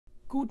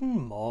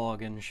Guten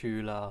Morgen,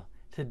 Schüler.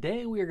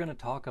 Today we are going to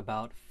talk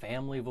about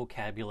family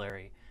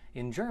vocabulary.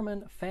 In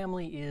German,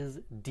 family is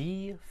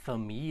die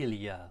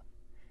Familie.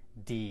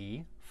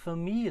 Die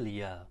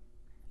Familie.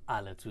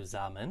 Alle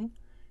zusammen.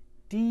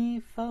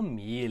 Die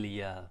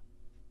Familie.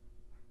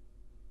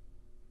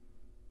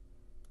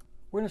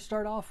 We're going to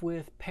start off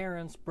with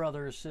parents,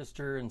 brothers,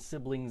 sister, and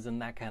siblings,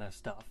 and that kind of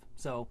stuff.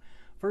 So,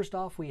 first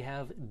off, we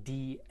have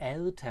die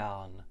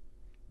Eltern.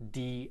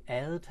 Die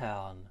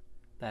Eltern.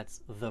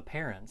 That's the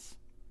parents.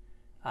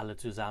 Alle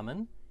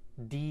zusammen.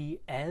 Die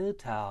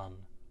Eltern.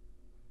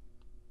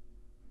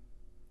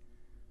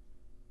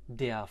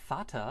 Der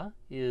Vater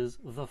is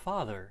the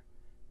father.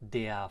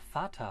 Der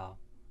Vater.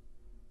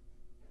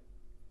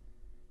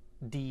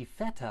 Die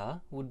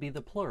Väter would be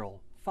the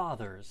plural,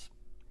 fathers.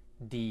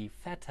 Die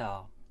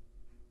Väter.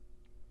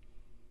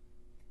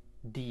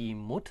 Die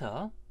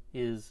Mutter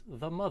is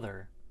the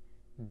mother.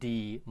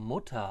 Die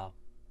Mutter.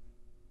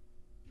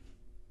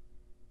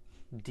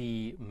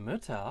 Die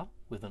Mütter,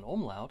 with an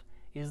umlaut,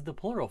 is the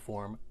plural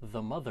form,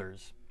 the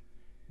mothers.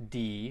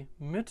 Die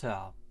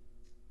Mütter.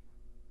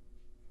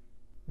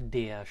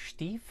 Der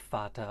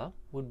Stiefvater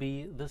would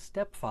be the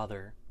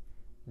stepfather.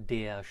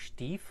 Der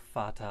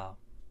Stiefvater.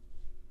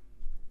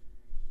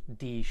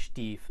 Die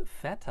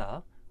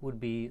Stiefväter would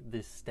be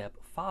the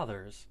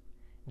stepfathers.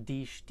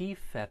 Die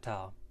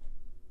Stiefväter.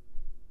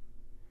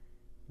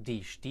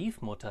 Die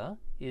Stiefmutter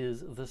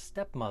is the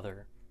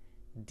stepmother.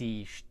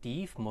 Die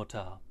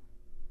Stiefmutter.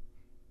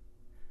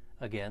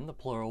 Again, the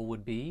plural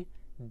would be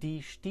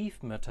die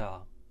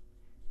Stiefmütter.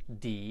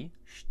 Die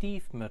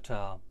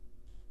Stiefmütter.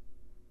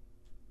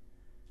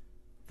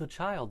 The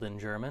child in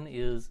German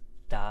is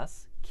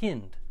das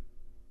Kind.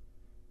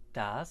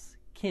 Das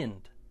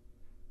Kind.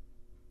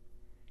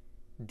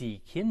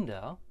 Die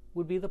Kinder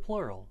would be the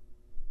plural.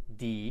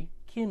 Die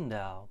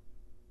Kinder.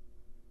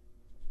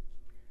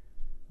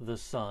 The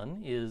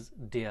son is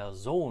der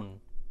Sohn.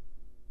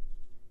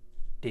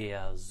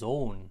 Der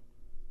Sohn.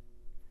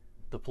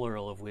 The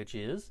plural of which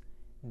is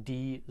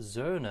die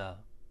Söhne.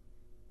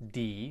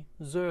 Die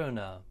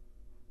Söhne.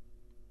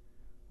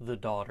 The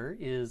daughter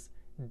is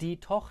die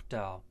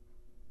Tochter.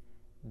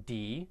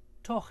 Die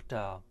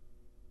Tochter.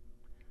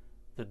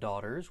 The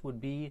daughters would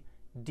be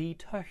die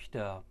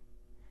Töchter.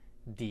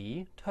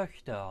 Die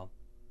Töchter.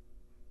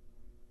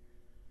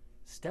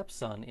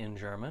 Stepson in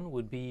German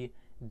would be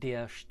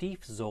der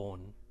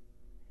Stiefsohn.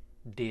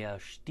 Der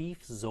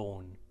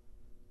Stiefsohn.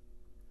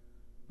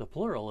 The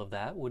plural of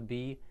that would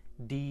be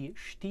die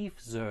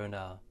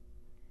Stiefsöhne.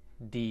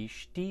 Die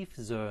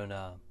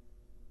Stiefsöhne.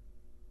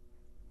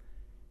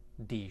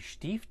 Die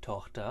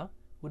Stieftochter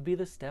would be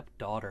the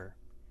stepdaughter.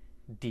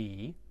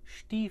 Die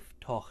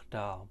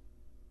Stieftochter.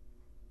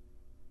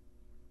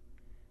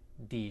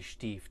 Die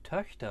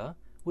Stieftöchter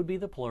would be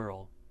the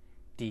plural.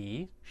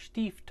 Die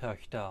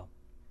Stieftöchter.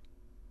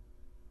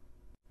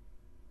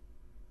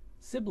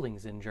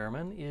 Siblings in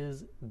German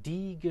is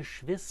die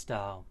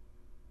Geschwister.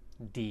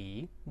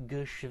 Die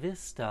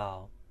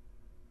Geschwister.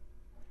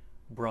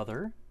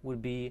 Brother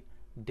would be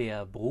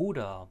der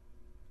Bruder.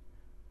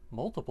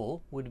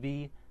 Multiple would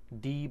be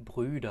die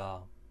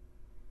Brüder.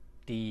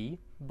 Die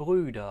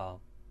Brüder.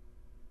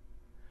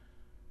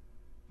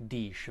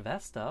 Die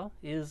Schwester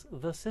is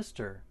the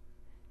sister.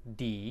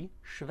 Die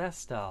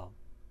Schwester.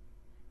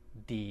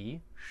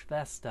 Die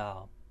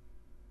Schwester.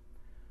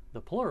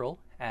 The plural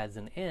adds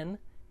an N,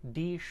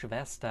 die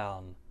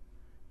Schwestern.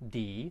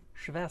 Die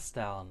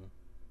Schwestern.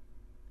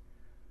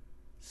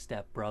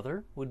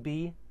 Stepbrother would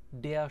be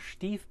der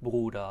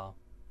Stiefbruder.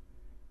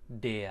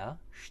 Der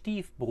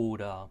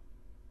Stiefbruder.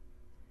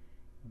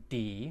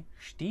 Die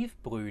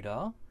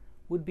Stiefbrüder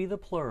would be the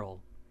plural.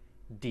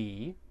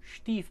 Die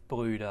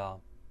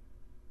Stiefbrüder.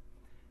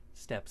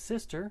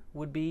 Stepsister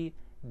would be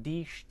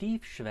die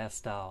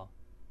Stiefschwester.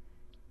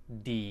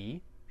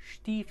 Die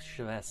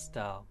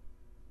Stiefschwester.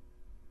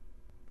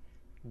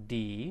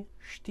 Die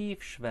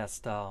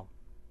Stiefschwester.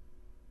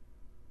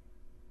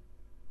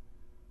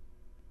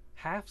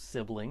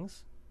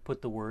 Half-siblings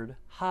put the word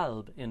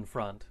halb in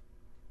front.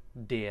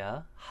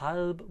 Der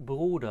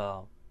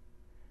Halbbruder.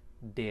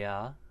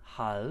 Der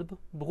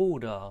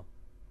Halbbruder.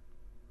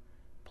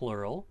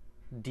 Plural,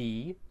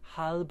 die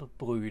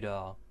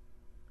Halbbrüder.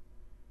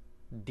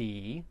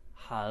 Die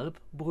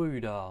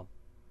Halbbrüder.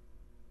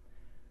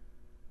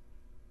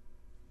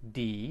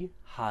 Die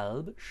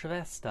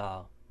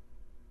Halbschwester.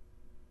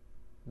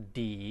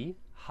 Die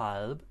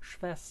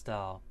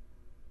Halbschwester.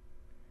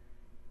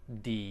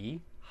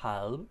 Die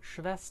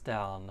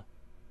Halbschwestern.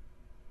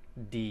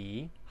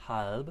 Die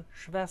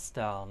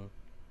Halbschwestern.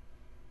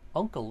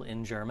 Uncle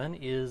in German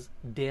is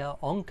der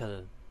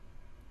Onkel.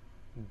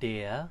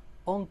 Der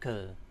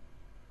Onkel.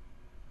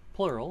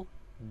 Plural,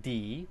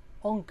 die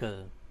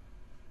Onkel.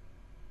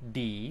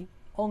 Die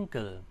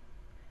Onkel.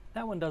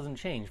 That one doesn't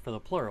change for the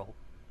plural.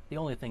 The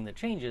only thing that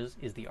changes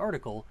is the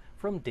article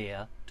from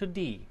der to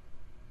die.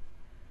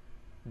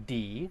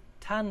 Die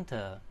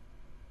Tante.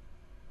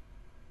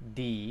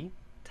 Die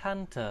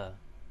Tante.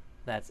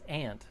 That's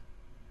aunt.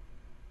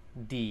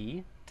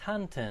 Die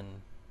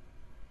Tanten.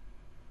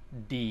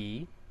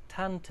 Die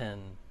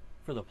Tanten.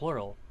 for the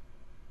plural.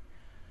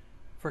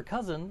 For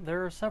cousin,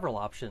 there are several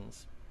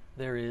options.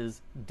 There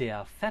is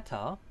der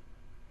Vetter,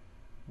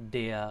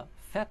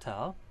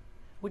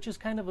 which is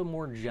kind of a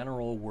more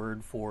general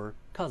word for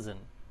cousin.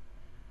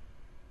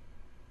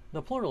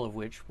 The plural of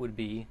which would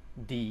be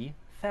die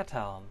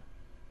Vettern,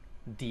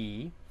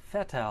 die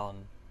Vettern.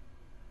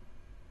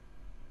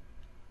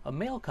 A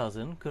male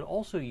cousin could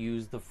also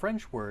use the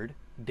French word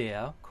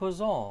der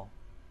cousin,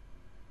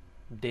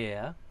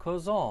 der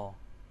cousin.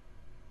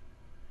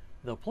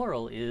 The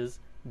plural is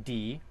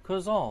die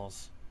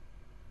cousins,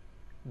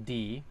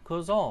 die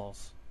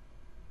cousins.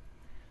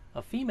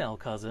 A female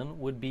cousin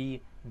would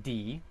be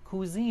die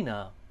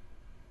Cousine,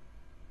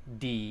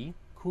 die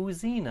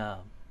Cousine.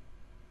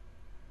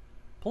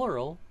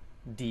 Plural,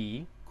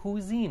 die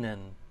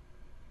Cousinen,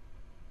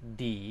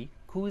 die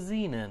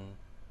Cousinen.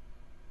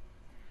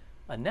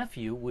 A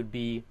nephew would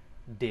be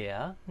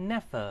der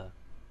Neffe,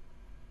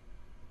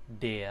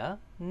 der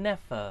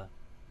Neffe.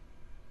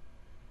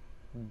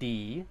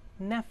 Die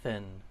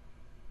Neffen,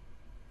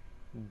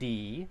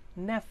 die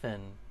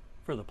Neffen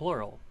for the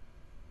plural.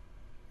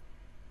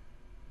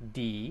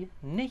 Die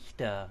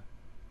Nichte,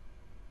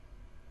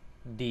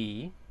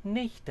 die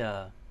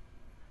Nichte.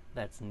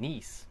 That's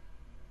niece.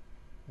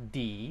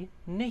 Die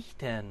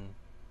Nichten,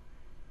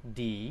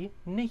 die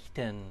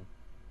Nichten.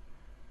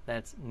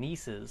 That's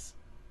nieces.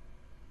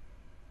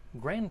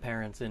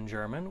 Grandparents in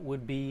German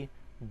would be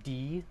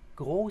die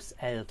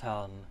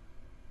Großeltern,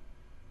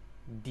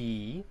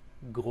 die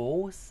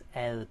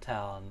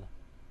Großeltern.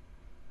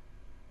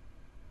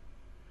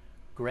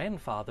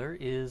 Grandfather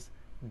is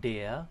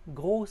der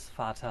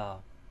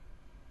Großvater,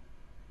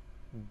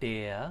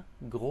 der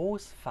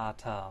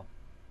Großvater.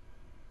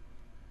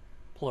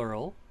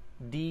 Plural,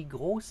 die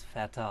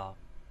Großväter,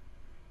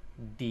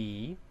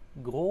 die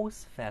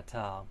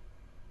Großväter.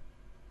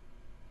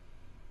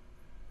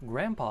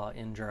 Grandpa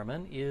in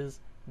German is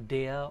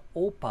der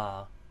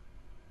Opa,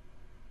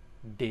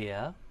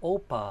 der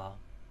Opa.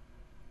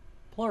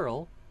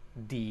 Plural,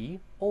 die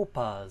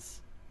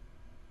Opas,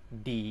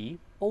 die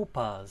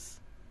Opas.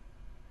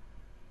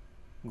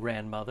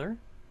 Grandmother,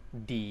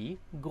 die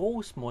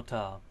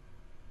Großmutter,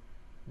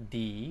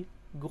 die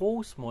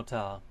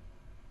Großmutter.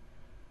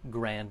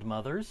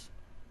 Grandmothers,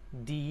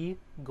 die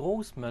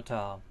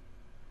Großmütter,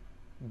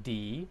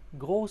 die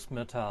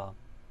Großmütter.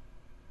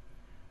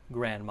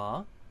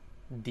 Grandma,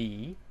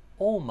 die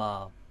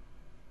Oma,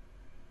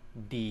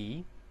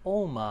 die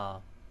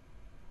Oma.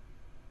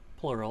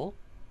 Plural,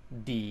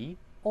 die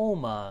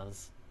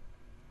Omas,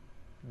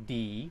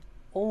 die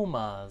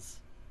Omas.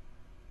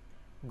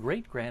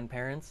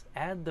 Great-grandparents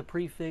add the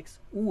prefix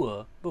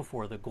ur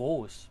before the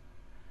groß.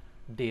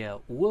 Der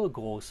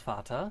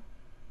Urgroßvater,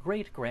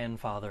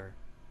 great-grandfather.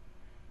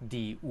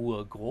 Die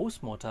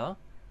Urgroßmutter,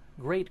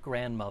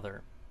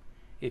 great-grandmother.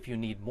 If you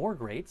need more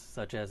greats,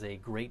 such as a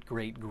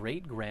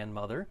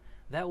great-great-great-grandmother,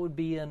 that would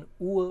be an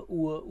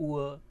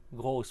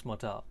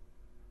Ur-Ur-Ur-Großmutter.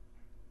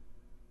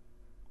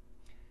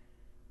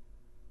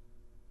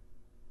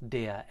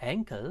 Der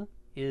Enkel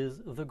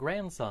is the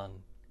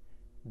grandson.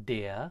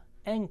 Der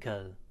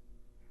Enkel.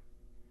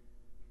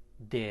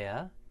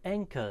 Der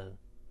Enkel.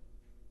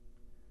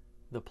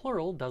 The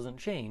plural doesn't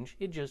change,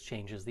 it just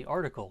changes the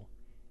article.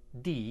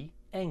 Die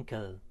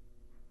Enkel.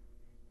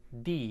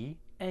 Die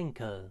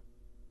Enkel.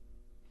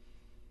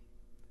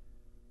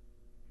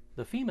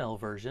 The female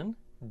version,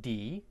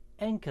 die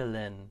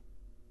Enkelin.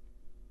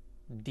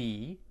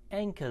 Die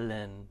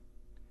Enkelin.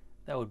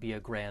 That would be a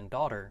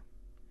granddaughter.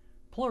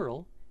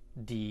 Plural,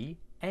 die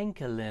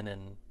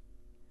Enkelinnen.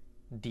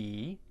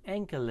 Die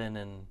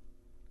Enkelinnen.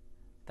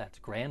 That's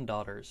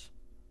granddaughters.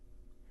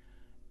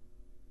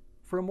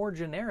 For a more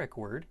generic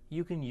word,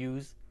 you can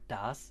use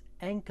das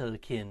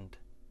Enkelkind.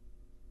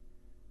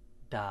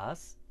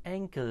 Das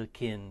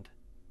Enkelkind.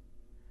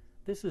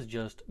 This is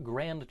just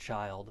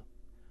grandchild.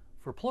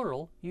 For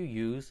plural, you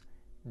use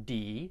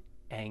die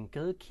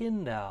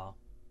Enkelkinder.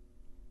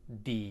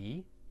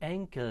 Die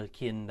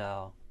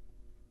Enkelkinder.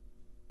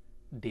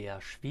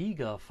 Der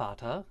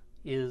Schwiegervater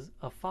is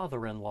a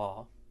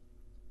father-in-law.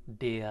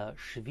 Der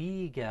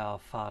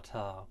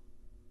Schwiegervater.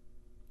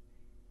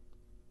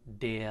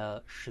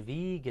 Der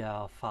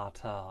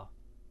Schwiegervater.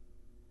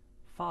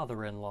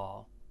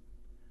 Father-in-law.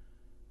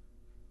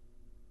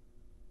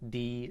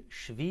 Die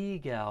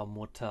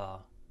Schwiegermutter.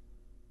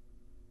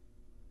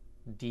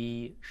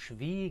 Die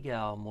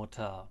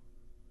Schwiegermutter.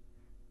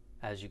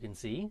 As you can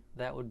see,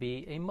 that would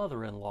be a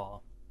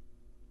mother-in-law.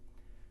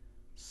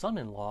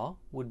 Son-in-law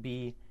would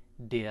be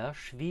der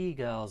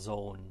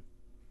Schwiegersohn.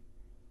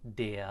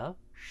 Der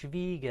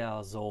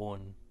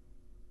Schwiegersohn.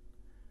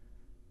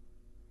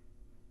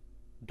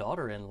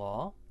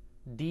 Daughter-in-law,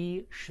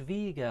 die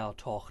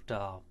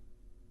Schwiegertochter.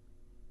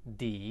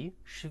 Die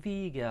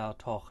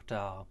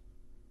Schwiegertochter.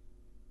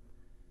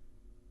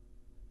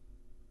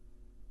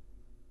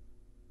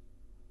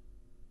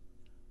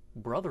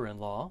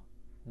 Brother-in-law,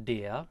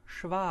 der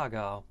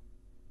Schwager.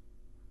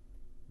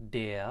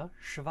 Der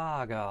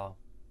Schwager.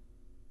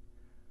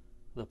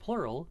 The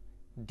plural,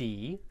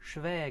 die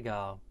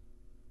Schwäger.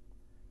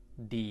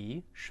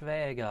 Die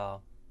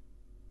Schwäger.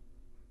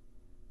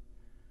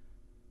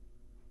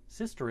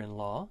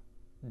 Sister-in-law,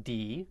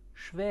 die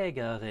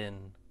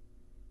Schwägerin.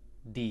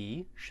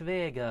 Die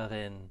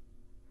Schwägerin.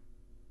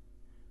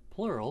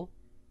 Plural,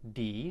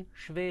 die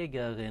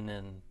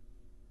Schwägerinnen.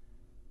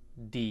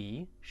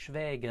 Die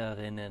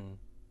Schwägerinnen.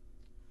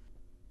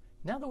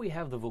 Now that we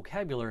have the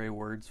vocabulary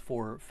words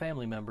for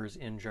family members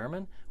in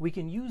German, we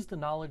can use the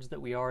knowledge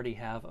that we already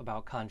have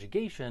about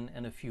conjugation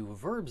and a few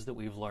verbs that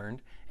we've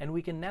learned, and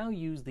we can now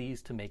use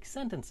these to make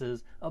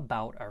sentences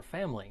about our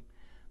family.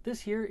 This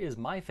here is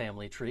my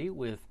family tree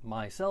with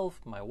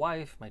myself, my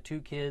wife, my 2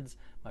 kids,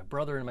 my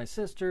brother and my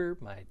sister,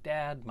 my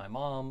dad, my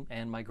mom,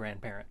 and my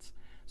grandparents.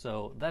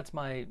 So that's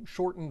my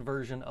shortened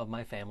version of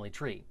my family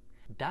tree.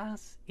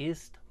 Das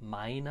ist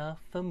meine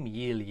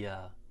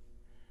Familie.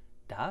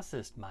 Das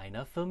ist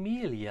meine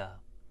Familie.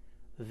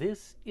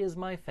 This is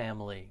my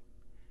family.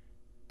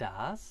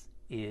 Das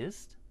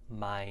ist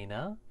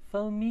meine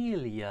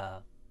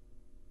Familie.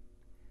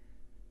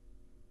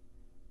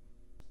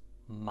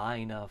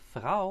 Meine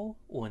Frau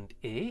und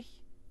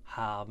ich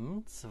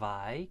haben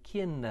 2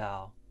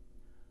 Kinder.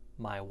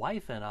 My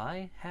wife and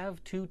I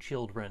have 2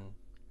 children.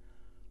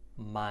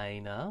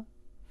 Meine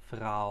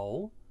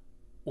Frau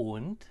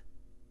und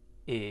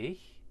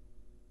ich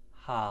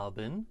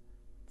haben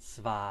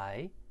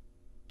 2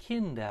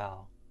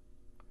 Kinder.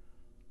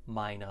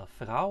 Meine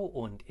Frau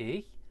und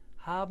ich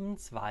haben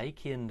 2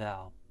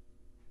 Kinder.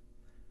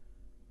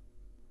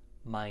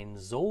 Mein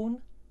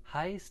Sohn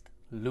heißt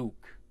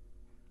Luke.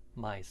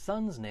 My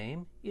son's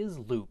name is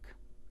Luke.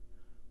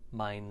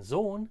 Mein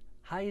Sohn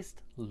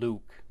heißt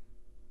Luke.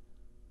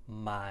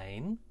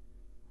 Mein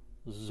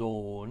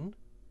Sohn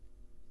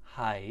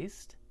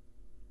heißt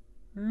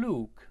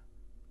Luke.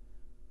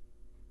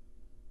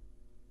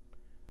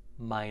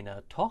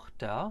 Meine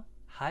Tochter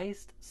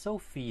heißt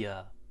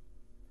Sophia.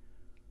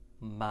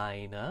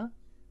 Meine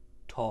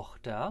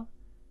Tochter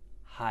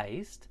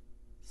heißt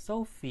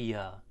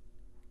Sophia.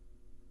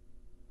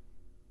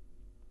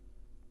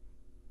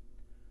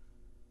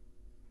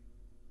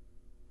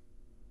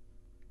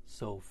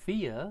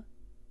 Sophia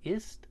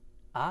ist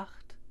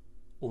 8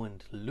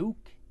 und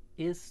Luke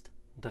ist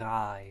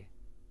 3.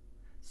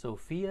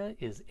 Sophia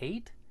is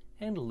 8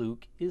 and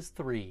Luke is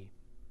 3.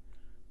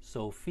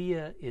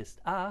 Sophia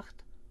ist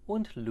 8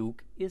 und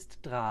Luke ist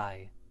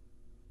 3.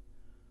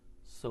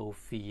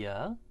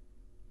 Sophia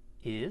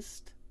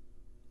ist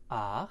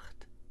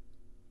 8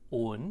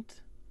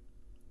 und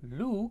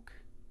Luke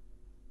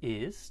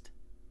ist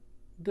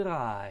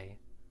 3.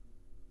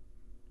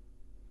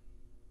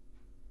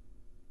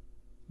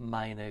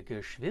 Meine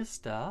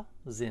Geschwister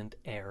sind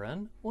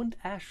Aaron und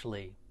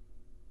Ashley.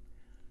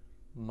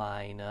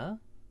 Meine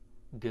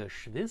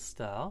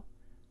Geschwister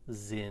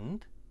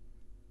sind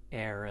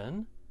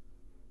Aaron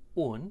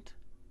und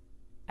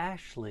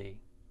Ashley.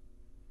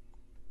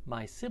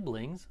 My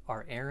siblings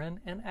are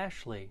Aaron and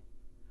Ashley.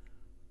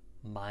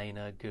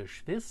 Meine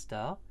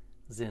Geschwister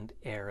sind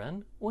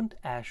Aaron und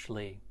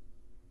Ashley.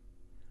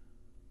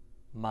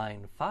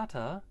 Mein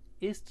Vater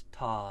ist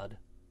Todd.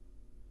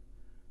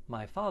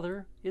 My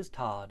father is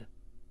Todd.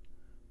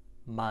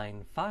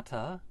 Mein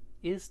Vater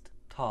ist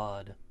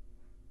Todd.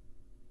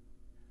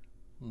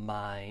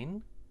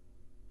 Mein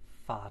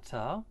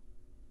Vater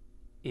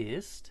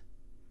ist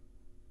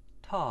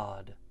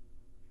Todd.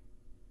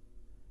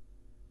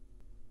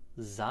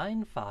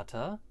 Sein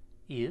Vater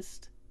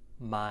ist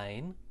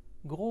mein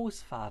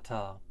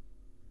Großvater.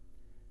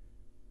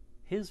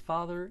 His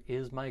father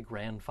is my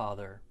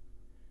grandfather.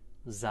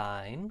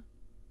 Sein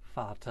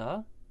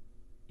Vater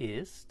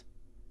ist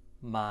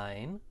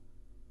mein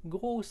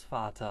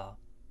Großvater.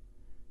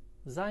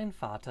 Sein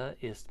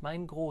Vater ist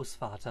mein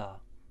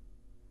Großvater.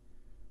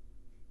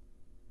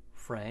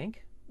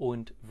 Frank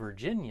und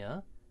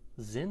Virginia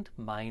sind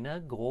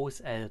meine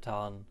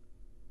Großeltern.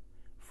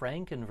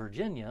 Frank and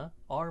Virginia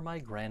are my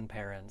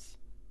grandparents.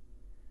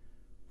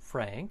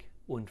 Frank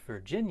und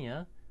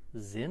Virginia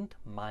sind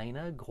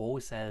meine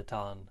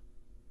Großeltern.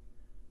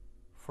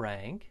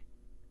 Frank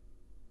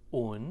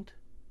und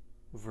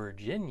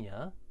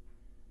Virginia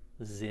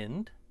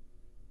sind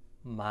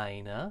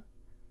meine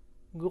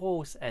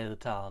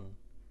Großeltern.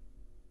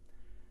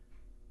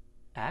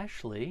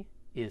 Ashley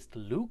ist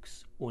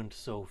Lukes und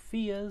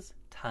Sophias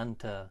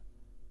Tante.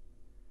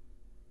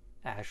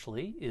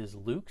 Ashley is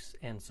Luke's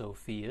and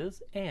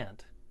Sophia's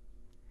aunt.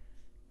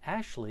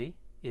 Ashley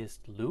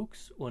ist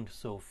Luke's und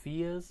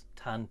Sophia's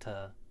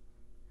Tante.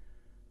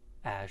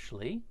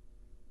 Ashley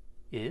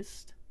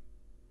ist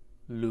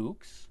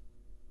Luke's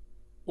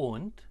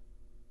und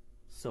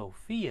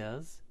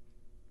Sophia's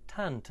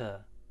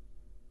Tante.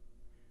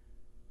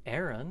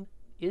 Aaron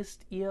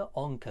ist ihr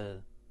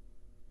Onkel.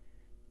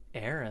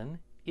 Aaron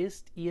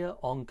ist ihr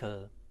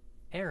Onkel.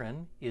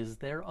 Aaron is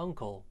their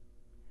uncle.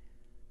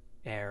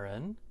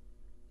 Aaron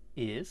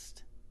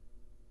ist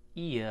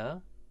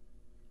ihr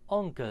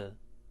Onkel.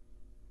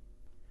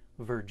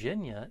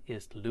 Virginia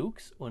ist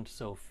Luke's und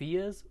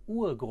Sophia's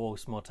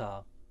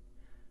Urgroßmutter.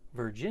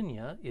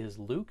 Virginia is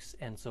Luke's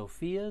and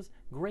Sophia's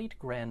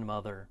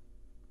great-grandmother.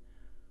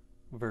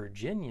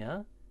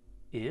 Virginia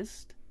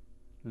ist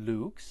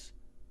Luke's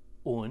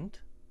und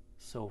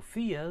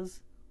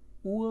Sophia's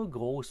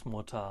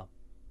Urgroßmutter.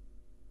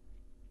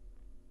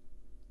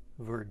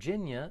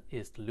 Virginia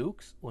ist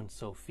Luke's und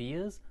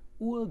Sophia's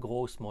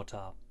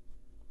Urgroßmutter.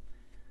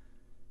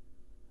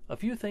 A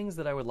few things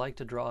that I would like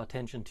to draw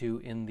attention to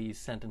in these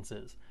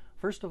sentences.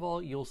 First of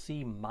all, you'll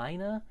see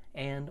meine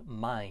and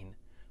mine.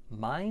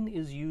 Mine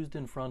is used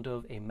in front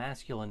of a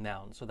masculine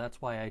noun, so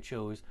that's why I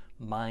chose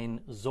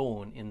mein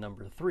Sohn in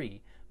number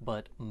 3,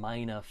 but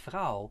meine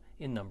Frau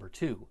in number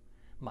 2.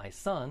 My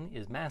son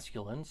is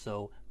masculine,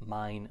 so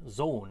mein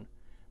Sohn.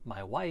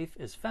 My wife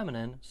is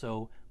feminine,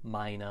 so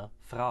meine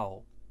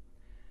Frau.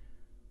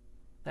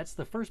 That's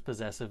the first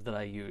possessive that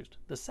I used.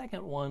 The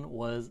second one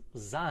was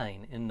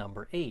sein in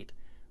number 8.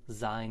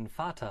 Sein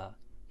Vater,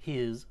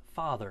 his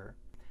father.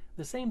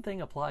 The same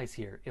thing applies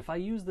here. If I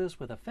use this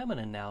with a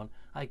feminine noun,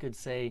 I could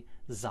say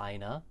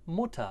seine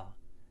Mutter.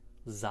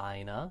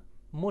 Seine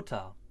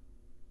Mutter.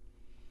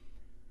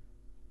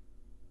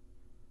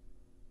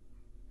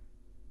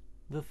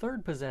 The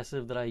third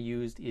possessive that I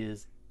used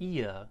is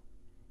ihr.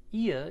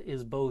 Ihr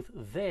is both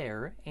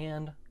their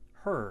and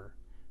her.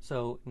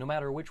 So no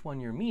matter which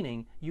one you're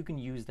meaning, you can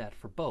use that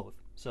for both.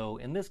 So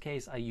in this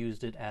case, I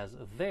used it as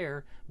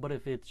their, but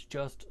if it's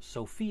just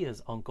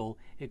Sophia's uncle,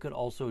 it could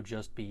also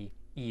just be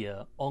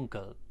ihr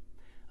Onkel.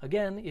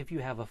 Again, if you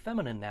have a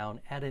feminine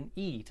noun, add an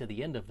e to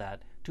the end of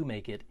that to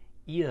make it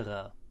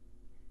ihre.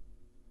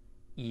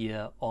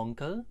 Ihr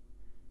Onkel,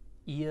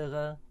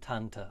 ihre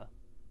Tante.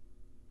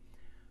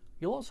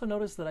 You'll also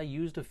notice that I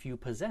used a few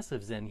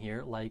possessives in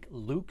here, like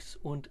Luke's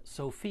und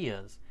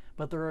Sophia's,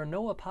 but there are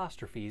no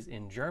apostrophes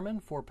in German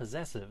for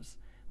possessives.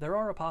 There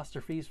are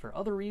apostrophes for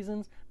other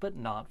reasons, but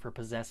not for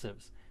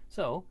possessives.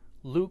 So,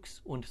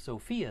 Luke's und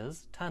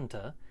Sophia's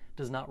Tante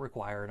does not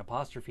require an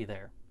apostrophe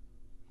there.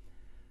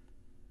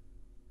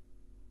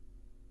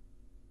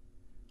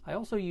 I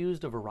also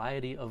used a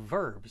variety of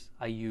verbs.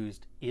 I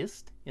used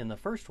ist in the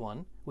first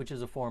one, which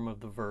is a form of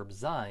the verb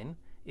sein.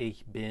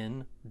 Ich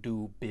bin,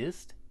 du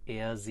bist,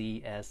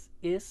 sie, es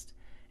ist.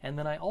 And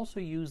then I also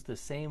used the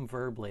same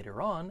verb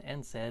later on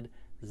and said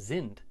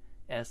sind,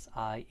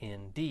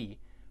 S-I-N-D.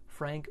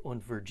 Frank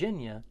und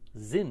Virginia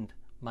sind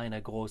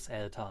meine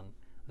Großeltern.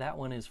 That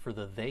one is for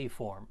the they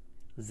form,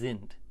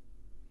 sind.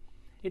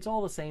 It's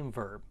all the same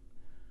verb.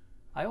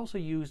 I also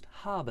used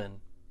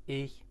haben.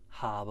 Ich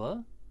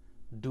habe,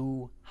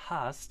 du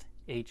hast,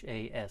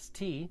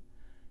 H-A-S-T,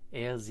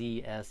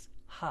 sie, es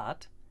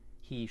hat,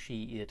 he,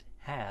 she, it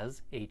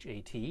has,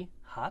 H-A-T,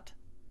 hat,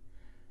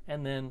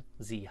 and then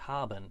sie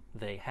haben,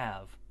 they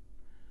have.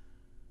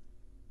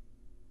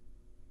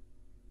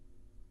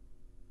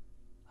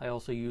 I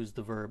also used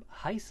the verb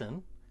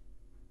heißen,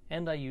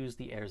 and I used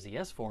the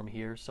RZS form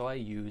here, so I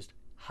used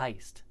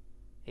heißt,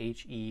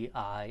 H-E-I-S-Z-T,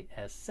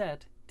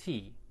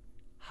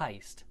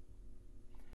 heißt.